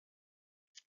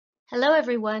Hello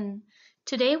everyone.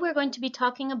 Today we're going to be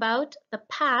talking about the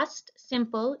past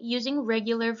simple using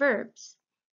regular verbs.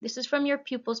 This is from your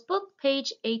pupils book,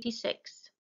 page 86.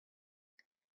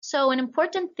 So an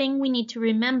important thing we need to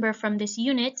remember from this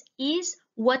unit is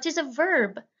what is a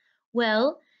verb?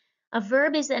 Well, a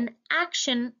verb is an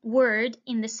action word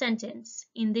in the sentence.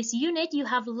 In this unit, you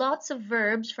have lots of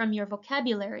verbs from your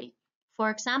vocabulary. For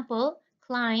example,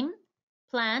 climb,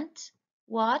 plant,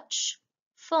 watch,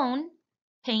 phone,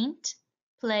 paint,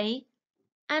 play,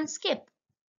 and skip.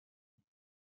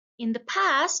 In the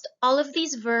past, all of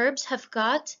these verbs have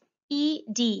got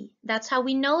ed. That's how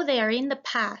we know they are in the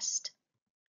past.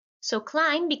 So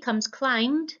climb becomes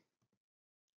climbed,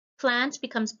 plant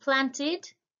becomes planted,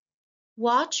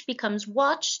 watch becomes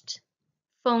watched,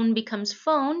 phone becomes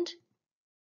phoned,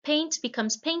 paint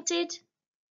becomes painted,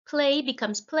 play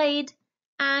becomes played,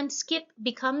 and skip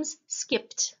becomes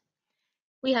skipped.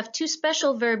 We have two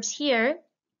special verbs here.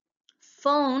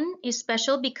 Phone is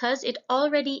special because it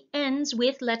already ends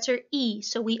with letter E,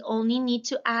 so we only need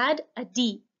to add a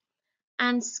D.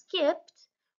 And skipped,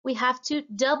 we have to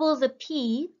double the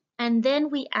P and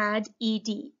then we add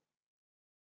ED.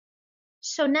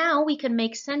 So now we can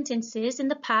make sentences in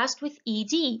the past with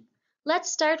ED.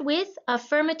 Let's start with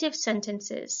affirmative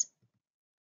sentences.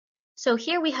 So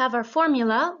here we have our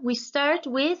formula. We start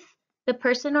with the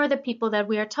person or the people that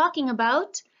we are talking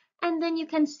about, and then you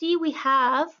can see we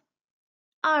have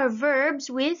our verbs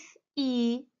with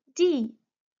ed.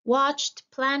 Watched,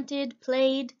 planted,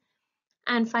 played,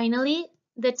 and finally,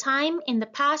 the time in the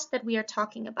past that we are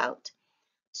talking about.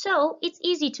 So it's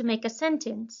easy to make a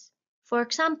sentence. For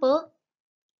example,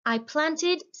 I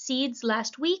planted seeds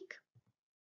last week.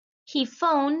 He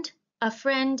phoned a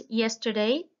friend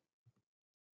yesterday.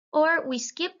 Or we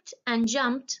skipped and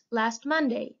jumped last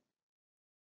Monday.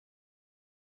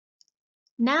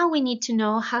 Now we need to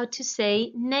know how to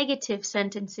say negative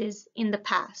sentences in the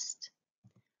past.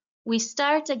 We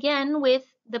start again with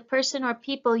the person or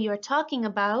people you're talking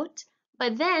about,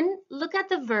 but then look at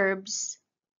the verbs.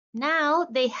 Now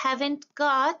they haven't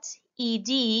got ed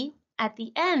at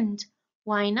the end.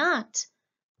 Why not?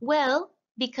 Well,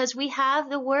 because we have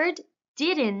the word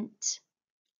didn't.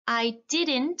 I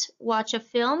didn't watch a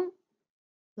film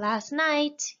last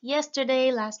night,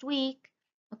 yesterday, last week.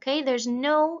 Okay, there's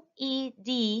no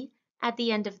ed at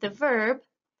the end of the verb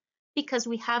because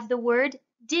we have the word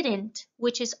didn't,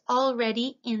 which is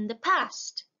already in the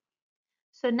past.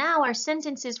 So now our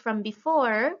sentences from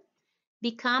before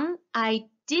become I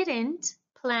didn't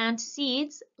plant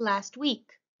seeds last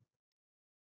week.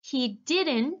 He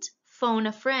didn't phone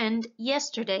a friend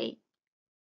yesterday.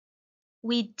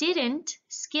 We didn't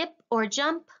skip or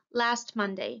jump last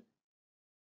Monday.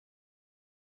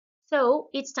 So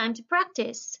it's time to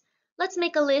practice. Let's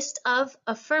make a list of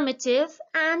affirmative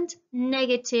and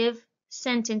negative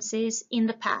sentences in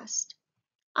the past.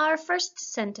 Our first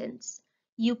sentence,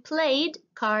 you played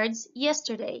cards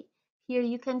yesterday. Here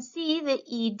you can see the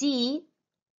ed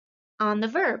on the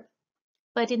verb.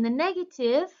 But in the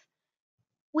negative,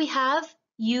 we have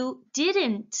you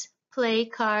didn't play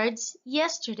cards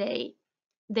yesterday.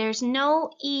 There's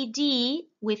no ed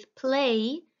with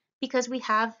play because we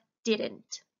have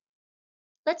didn't.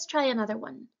 Let's try another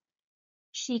one.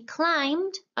 She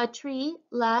climbed a tree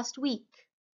last week.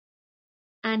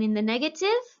 And in the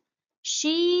negative,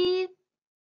 she,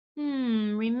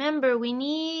 remember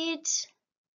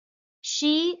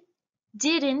she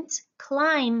didn't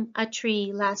climb a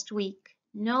tree last week.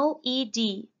 No ed.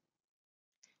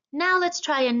 Now let's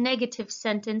try a negative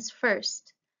sentence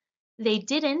first. They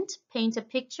didn't paint a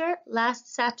picture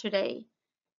last Saturday.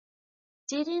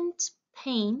 Didn't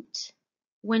paint.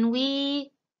 When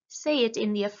we say it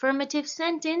in the affirmative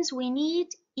sentence, we need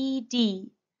ed.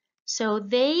 So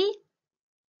they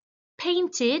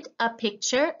painted a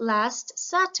picture last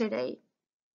Saturday.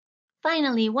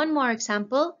 Finally, one more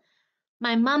example.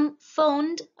 My mom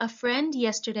phoned a friend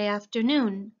yesterday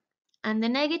afternoon. And the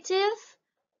negative,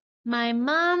 my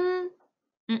mom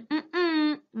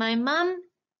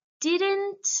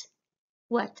didn't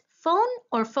what? Phone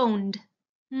or phoned?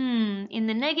 In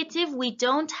the negative, we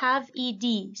don't have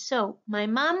ed. So, my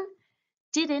mom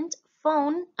didn't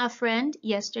phone a friend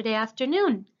yesterday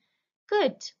afternoon.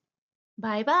 Good.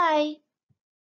 Bye-bye.